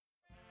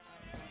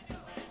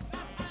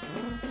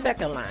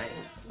second lines.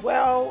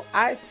 Well,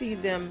 I see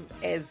them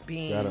as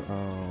being You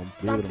gotta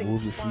be able to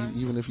move your feet,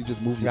 even if you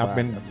just move your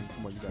body.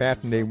 I've been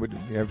fascinated with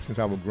it ever since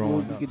I was growing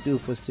What up. we could do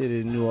for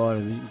City of New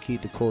Orleans, we can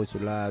keep the culture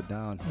alive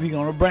down. We're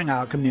going to bring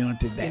our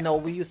community back. You know,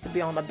 we used to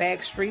be on the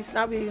back streets.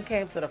 Now we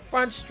came to the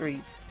front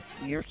streets.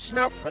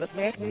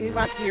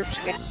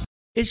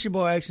 It's your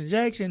boy Action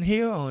Jackson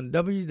here on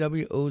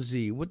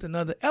WWOZ with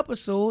another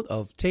episode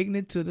of Taking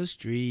It to the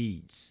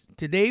Streets.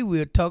 Today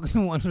we're talking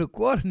to one of the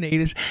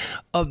coordinators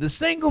of the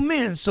Single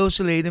Men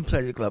Social Aid and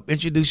Pleasure Club.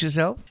 Introduce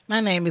yourself.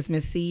 My name is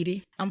Miss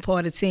Seedy. I'm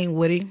part of Team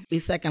Woody. We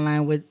second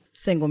line with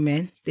Single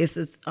Men. This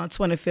is our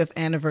 25th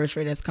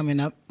anniversary that's coming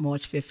up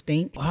March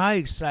 15th. How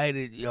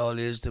excited y'all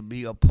is to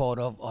be a part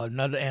of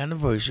another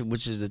anniversary,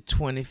 which is the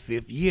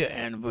 25th year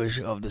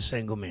anniversary of the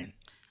Single Men.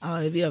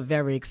 We are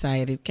very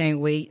excited. Can't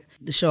wait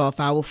to show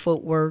off our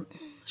footwork,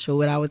 show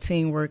what our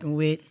team working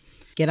with,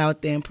 get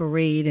out there and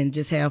parade and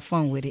just have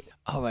fun with it.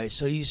 All right,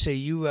 so you say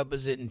you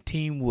representing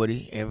Team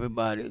Woody,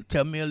 everybody.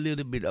 Tell me a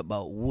little bit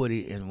about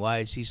Woody and why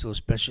is he so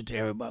special to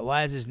everybody?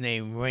 Why is his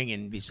name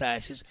ringing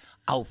besides his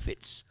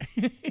outfits?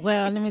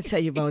 Well, let me tell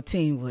you about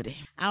Team Woody.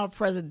 Our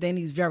president,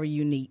 he's very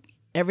unique.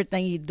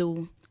 Everything he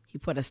do, he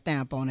put a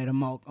stamp on it, a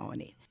mark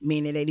on it.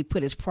 Meaning that he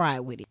put his pride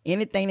with it.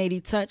 Anything that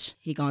he touch,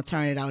 he gonna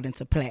turn it out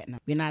into platinum.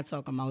 We're not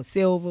talking about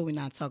silver. We're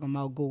not talking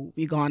about gold.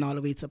 We're going all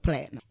the way to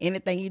platinum.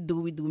 Anything he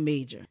do, we do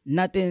major.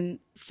 Nothing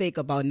fake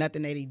about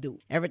nothing that he do.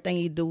 Everything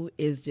he do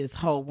is just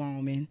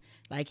heartwarming.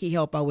 Like he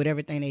help out with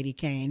everything that he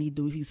can.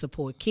 He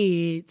support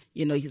kids.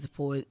 You know, he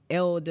support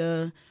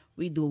elder.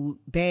 We do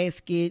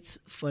baskets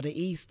for the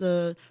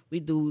Easter.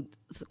 We do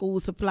school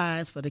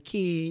supplies for the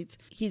kids.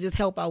 He just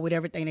help out with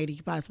everything that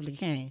he possibly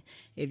can.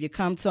 If you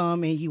come to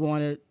him and you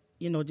want to,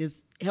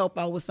 just help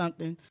out with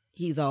something,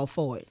 he's all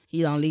for it.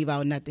 He don't leave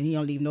out nothing. He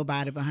don't leave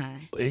nobody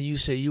behind. And you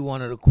say you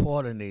one of the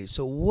coordinators.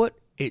 So what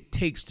it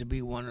takes to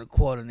be one of the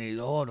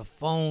coordinators, all the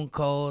phone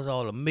calls,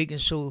 all the making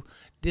sure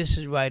this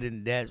is right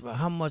and that's right.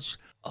 How much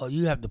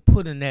you have to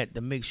put in that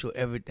to make sure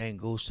everything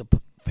goes to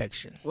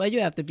perfection? Well, you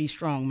have to be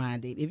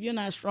strong-minded. If you're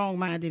not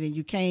strong-minded and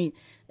you can't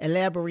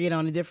elaborate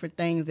on the different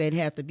things that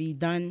have to be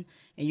done,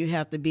 and you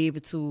have to be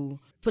able to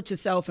put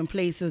yourself in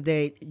places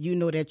that you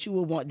know that you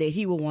will want, that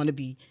he will want to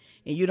be,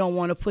 and you don't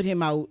want to put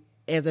him out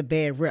as a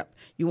bad rep.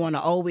 You want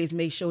to always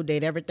make sure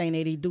that everything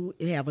that he do,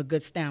 it have a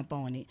good stamp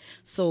on it.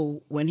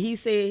 So when he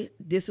say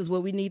this is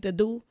what we need to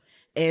do,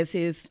 as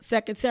his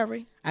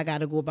secretary, I got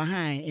to go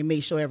behind and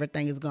make sure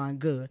everything is going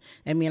good.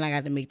 I mean, I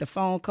got to make the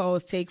phone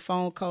calls, take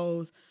phone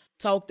calls,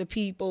 talk to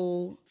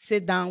people,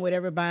 sit down with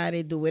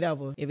everybody, do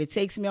whatever. If it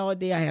takes me all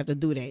day, I have to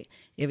do that.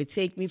 If it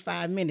takes me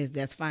 5 minutes,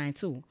 that's fine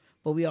too.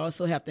 But we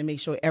also have to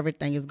make sure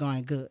everything is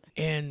going good.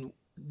 And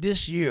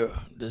this year,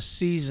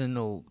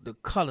 the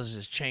colors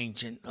is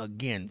changing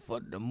again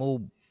for the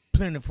more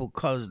plentiful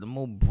colors, the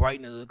more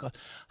brightness of the colors.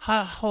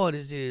 How hard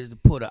it is to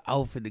put an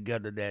outfit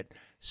together that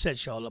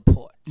sets y'all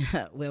apart?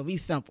 Well, we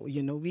simple,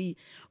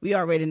 we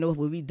already know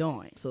what we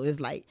doing. So it's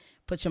like,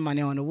 put your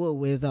money on the wood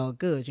where it's all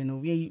good.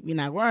 We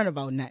not worrying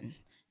about nothing.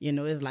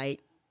 It's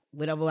like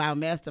whatever our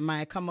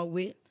mastermind come up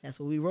with, that's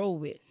what we roll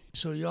with.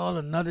 So y'all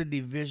another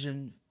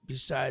division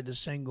besides the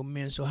Single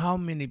Men. So how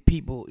many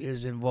people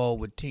is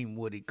involved with Team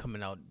Woody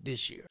coming out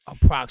this year,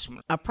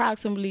 approximately?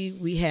 Approximately,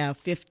 we have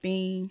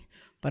 15,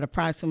 but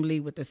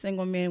approximately with the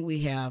Single Men, we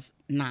have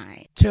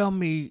 9. Tell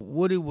me,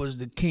 Woody was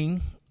the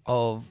king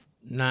of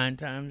 9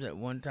 times at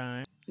one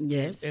time?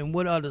 Yes. And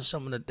what are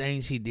some of the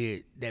things he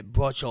did that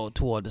brought y'all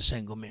toward the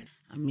Single Men?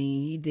 I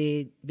mean, he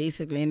did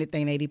basically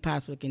anything that he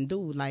possibly can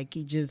do. Like,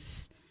 he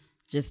just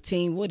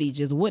Team Woody,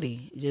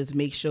 just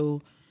make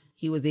sure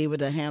he was able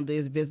to handle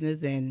his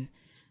business and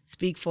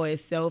speak for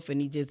himself,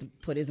 and he just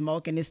put his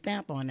mark and his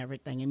stamp on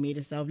everything and made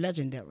himself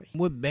legendary.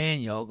 What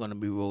band y'all gonna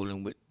be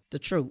rolling with? The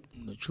Troop.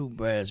 The Troop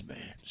Brass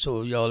Band.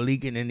 So y'all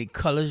leaking any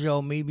colors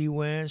y'all may be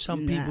wearing?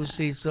 Some people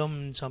say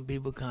something, some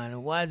people kind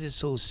of. Why is it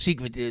so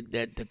secretive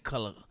that the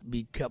color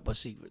be kept a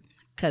secret?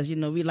 Because,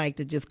 we like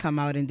to just come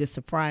out and just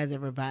surprise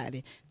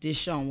everybody, just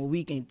show them what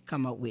we can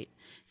come up with.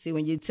 See,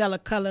 when you tell a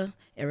color,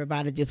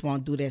 everybody just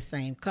won't do that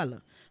same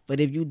color. But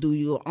if you do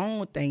your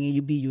own thing and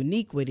you be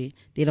unique with it,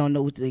 they don't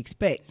know what to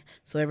expect.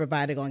 So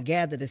everybody going to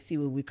gather to see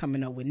what we're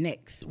coming up with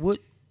next. What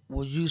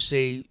would you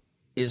say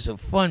is a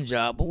fun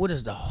job, but what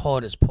is the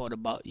hardest part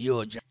about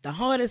your job? The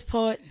hardest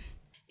part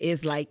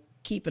is like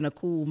keeping a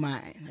cool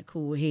mind, a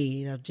cool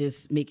head, of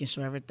just making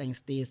sure everything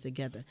stays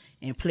together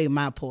and play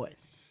my part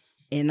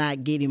and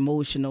not get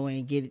emotional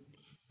and get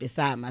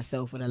beside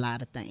myself with a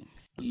lot of things.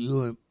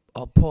 You're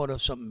a part of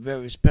something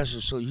very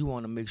special, so you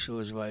want to make sure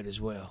it's right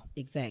as well.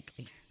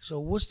 Exactly. So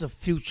what's the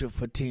future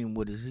for Team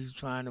Woody? Is he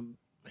trying to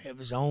have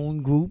his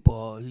own group,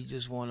 or he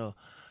just want to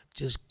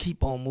just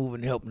keep on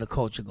moving, helping the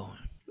culture going?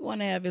 He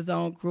want to have his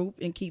own group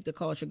and keep the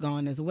culture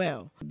going as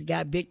well. We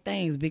got big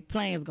things, big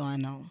plans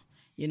going on.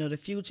 The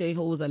future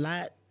holds a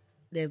lot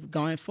that's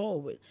going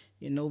forward.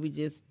 We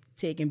just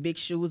taking big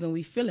shoes and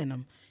we filling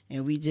them.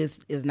 And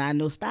it's not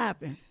no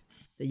stopping.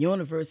 The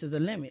universe is a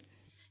limit.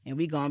 And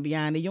we going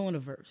beyond the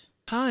universe.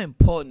 How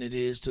important it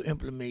is to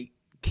implement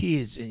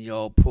kids in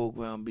your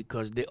program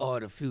because they are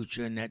the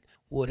future, and that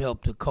would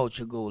help the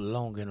culture go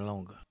longer and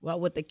longer? Well,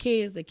 with the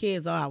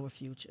kids are our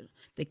future.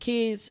 The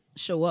kids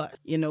show up,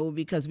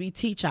 because we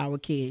teach our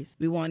kids.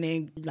 We want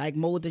to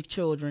mold the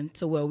children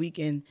to where we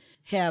can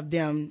have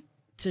them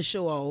to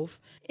show off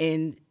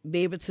and be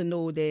able to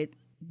know that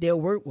they're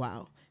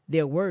worthwhile.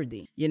 They're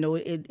worthy.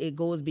 It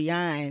goes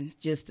beyond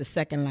just the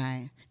second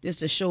line. This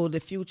to show the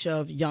future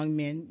of young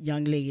men,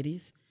 young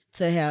ladies,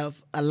 to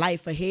have a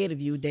life ahead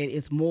of you that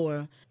is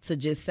more to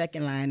just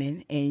second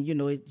lining, and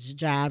it's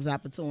jobs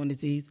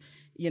opportunities,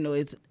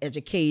 it's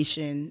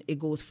education. It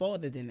goes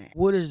farther than that.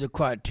 What is the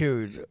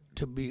criteria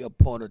to be a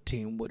part of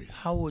Team Woody?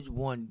 How would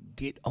one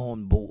get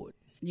on board?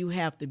 You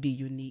have to be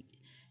unique.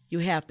 You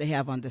have to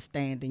have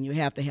understanding. You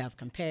have to have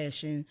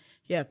compassion.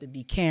 You have to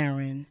be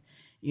caring.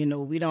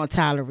 We don't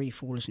tolerate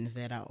foolishness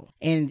at all.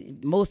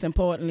 And most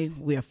importantly,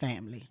 we're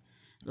family.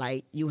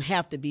 You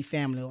have to be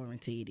family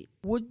oriented.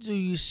 What do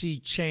you see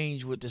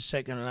change with the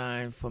second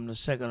line from the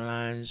second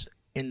lines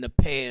in the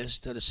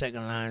past to the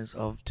second lines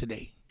of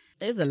today?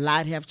 There's a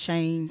lot have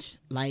changed.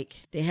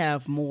 They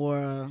have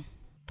more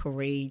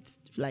parades,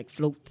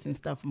 floats and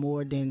stuff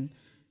more than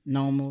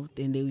normal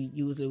than they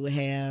usually would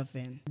have,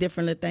 and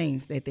different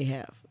things that they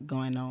have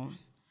going on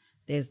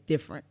that's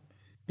different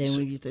than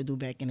we used to do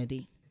back in the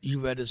day.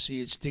 You rather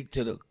see it stick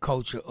to the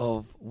culture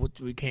of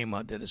what we came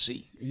out there to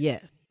see?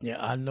 Yes. Yeah,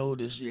 I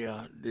noticed,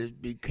 it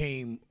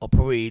became a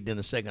parade in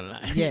the second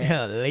line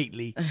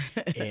lately.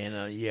 And,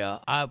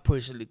 I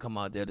personally come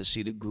out there to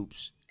see the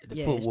groups,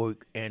 the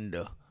footwork and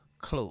the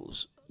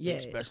clothes,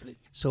 especially.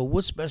 So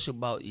what's special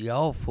about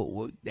y'all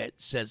footwork that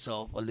sets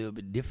off a little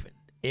bit different?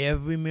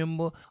 Every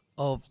member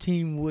of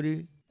Team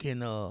Woody can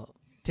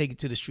take it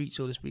to the street,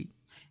 so to speak?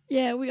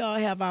 Yeah, we all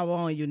have our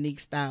own unique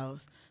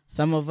styles.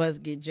 Some of us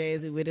get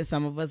jazzy with it.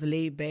 Some of us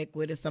lay back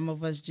with it. Some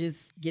of us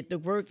just get to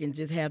work and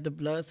just have the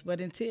blood,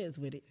 sweat, and tears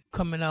with it.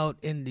 Coming out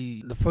in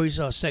the first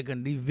or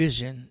second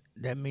division,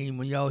 that means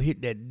when y'all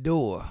hit that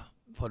door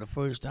for the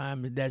first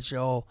time,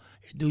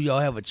 do y'all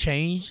have a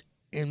change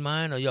in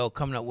mind, or y'all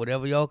coming out,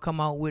 whatever y'all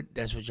come out with,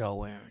 that's what y'all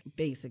wearing?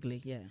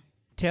 Basically, yeah.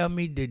 Tell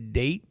me the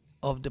date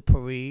of the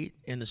parade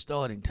and the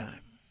starting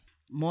time.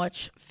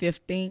 March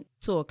 15th,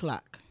 2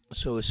 o'clock.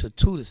 So it's a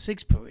 2 to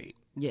 6 parade.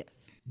 Yes.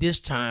 This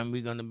time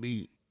we're going to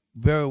be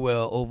very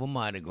well over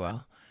Mardi Gras.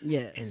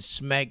 Yeah. And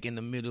smack in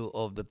the middle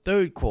of the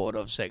third quarter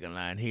of second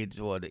line, here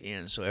toward the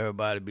end. So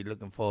everybody be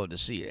looking forward to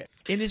see that.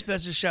 Any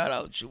special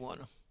shout-outs you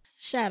want to?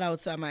 Shout out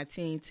to my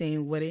Team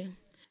Woody,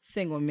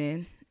 single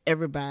men,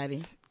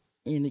 everybody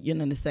in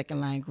the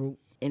second line group,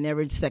 in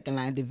every second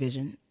line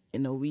division.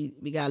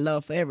 We got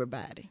love for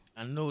everybody.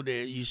 I know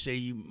that you say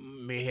you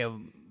may have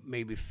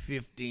maybe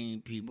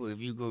 15 people. If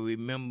you go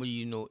remember,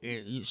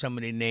 some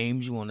of their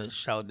names, you want to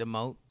shout them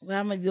out? Well,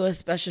 I'm going to do a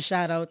special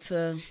shout out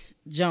to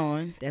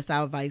John. That's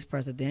our vice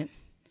president.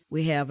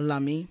 We have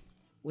Lummy.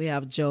 We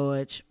have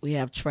George. We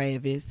have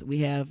Travis. We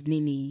have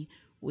Nene.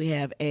 We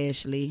have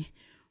Ashley.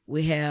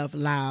 We have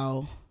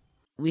Lau.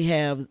 We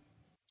have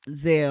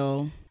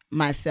Zell.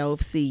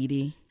 Myself,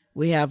 Ceedy.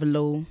 We have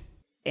Lou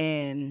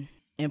and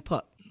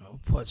Puck. Oh,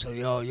 Puck. So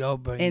y'all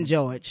bring... And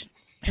George.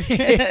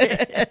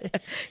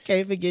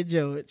 Can't forget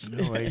George.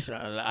 No,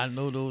 I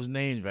know those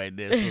names right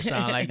there. So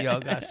sound like y'all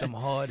got some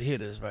hard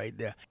hitters right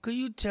there. Could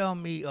you tell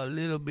me a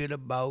little bit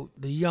about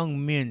the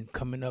young men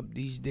coming up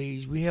these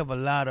days? We have a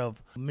lot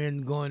of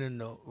men going in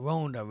the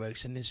wrong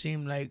direction. It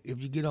seems like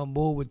if you get on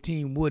board with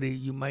Team Woody,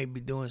 you might be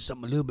doing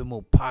something a little bit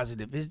more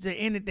positive. Is there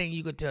anything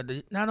you could tell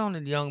not only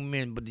the young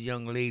men but the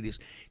young ladies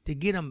to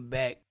get them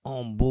back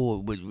on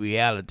board with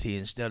reality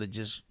instead of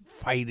just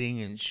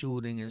fighting and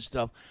shooting and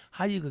stuff?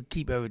 How you could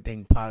keep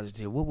everything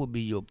positive? What would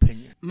be your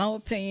opinion? My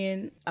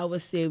opinion, I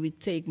would say we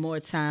take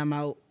more time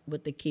out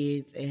with the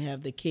kids and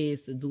have the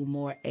kids to do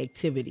more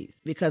activities,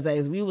 because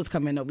as we was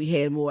coming up, we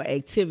had more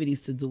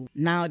activities to do.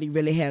 Now they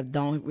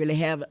don't really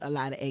have a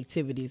lot of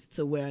activities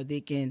to where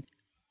they can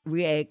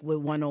react with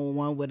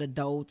one-on-one with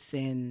adults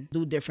and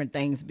do different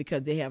things,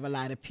 because they have a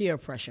lot of peer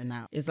pressure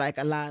now. It's like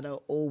a lot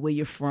of, where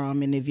you're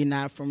from, and if you're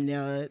not from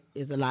there,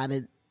 it's a lot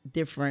of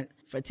different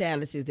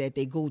fatalities that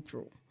they go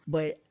through.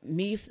 But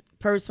me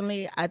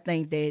personally, I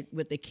think that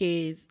with the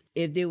kids,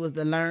 if they was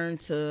to learn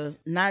to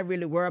not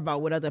really worry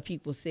about what other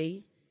people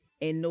say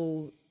and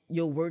know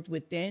your worth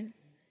within,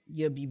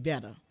 you'll be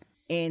better.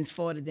 And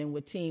further than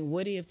with Team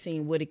Woody, if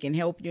Team Woody can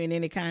help you in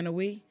any kind of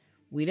way,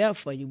 we there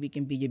for you. We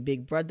can be your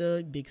big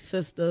brother, big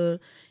sister.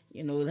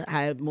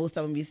 How most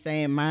of them be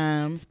saying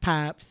moms,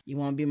 pops. You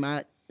want to be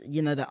my,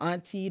 the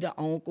auntie, the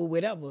uncle,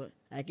 whatever.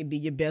 I can be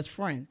your best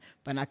friend,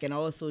 but I can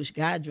also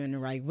guide you in the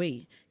right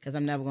way, because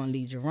I'm never going to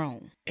lead you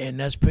wrong. And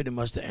that's pretty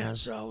much the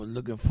answer I was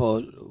looking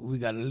for. We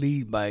got to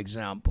lead by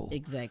example.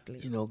 Exactly.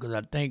 Because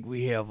I think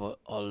we have a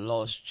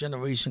lost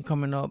generation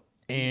coming up,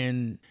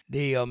 and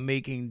they are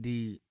making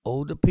the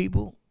older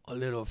people a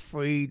little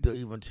afraid to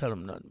even tell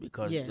them nothing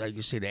because, Yes. like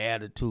you say, the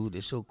attitude,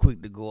 they're so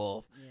quick to go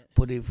off. Yes.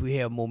 But if we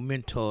have more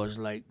mentors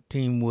like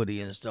Team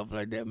Woody and stuff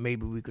like that,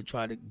 maybe we could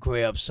try to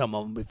grab some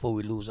of them before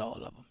we lose all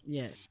of them.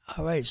 Yes.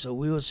 All right, so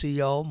we will see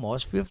y'all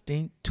March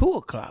 15th, 2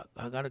 o'clock.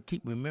 I got to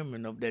keep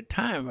remembering of that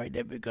time right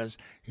there because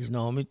it's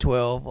normally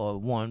 12 or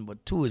 1,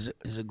 but 2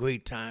 is a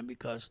great time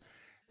because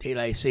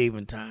daylight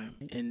saving time.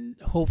 And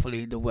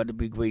hopefully the weather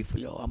be great for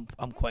y'all.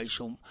 I'm quite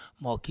sure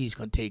Marquise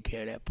going to take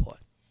care of that part.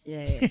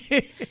 Yeah.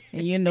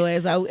 And you know,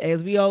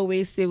 as we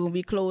always say when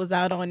we close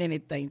out on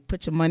anything,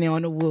 put your money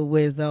on the wood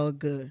where it's all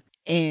good.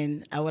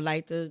 And I would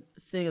like to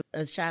sing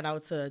a shout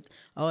out to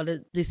all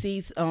the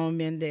deceased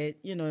men that,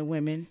 you know, and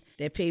women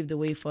that paved the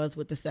way for us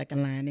with the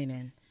second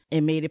line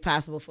and made it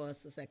possible for us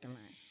the second line.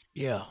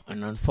 Yeah,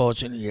 and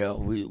unfortunately, yeah,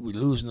 we're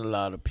losing a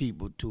lot of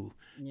people too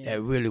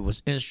that really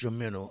was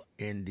instrumental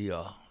in the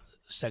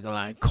second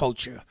line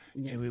culture.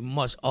 Yes. And we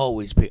must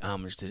always pay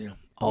homage to them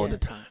all the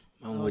time.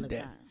 I'm All with the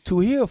that. time. To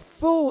hear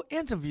full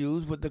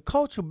interviews with the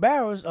cultural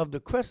bearers of the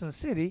Crescent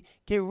City,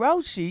 get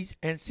route sheets,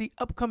 and see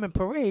upcoming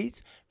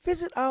parades,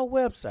 visit our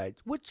website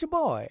with your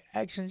boy,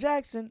 Action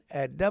Jackson,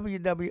 at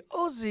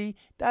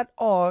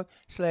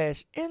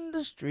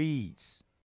wwoz.org/inthestreets.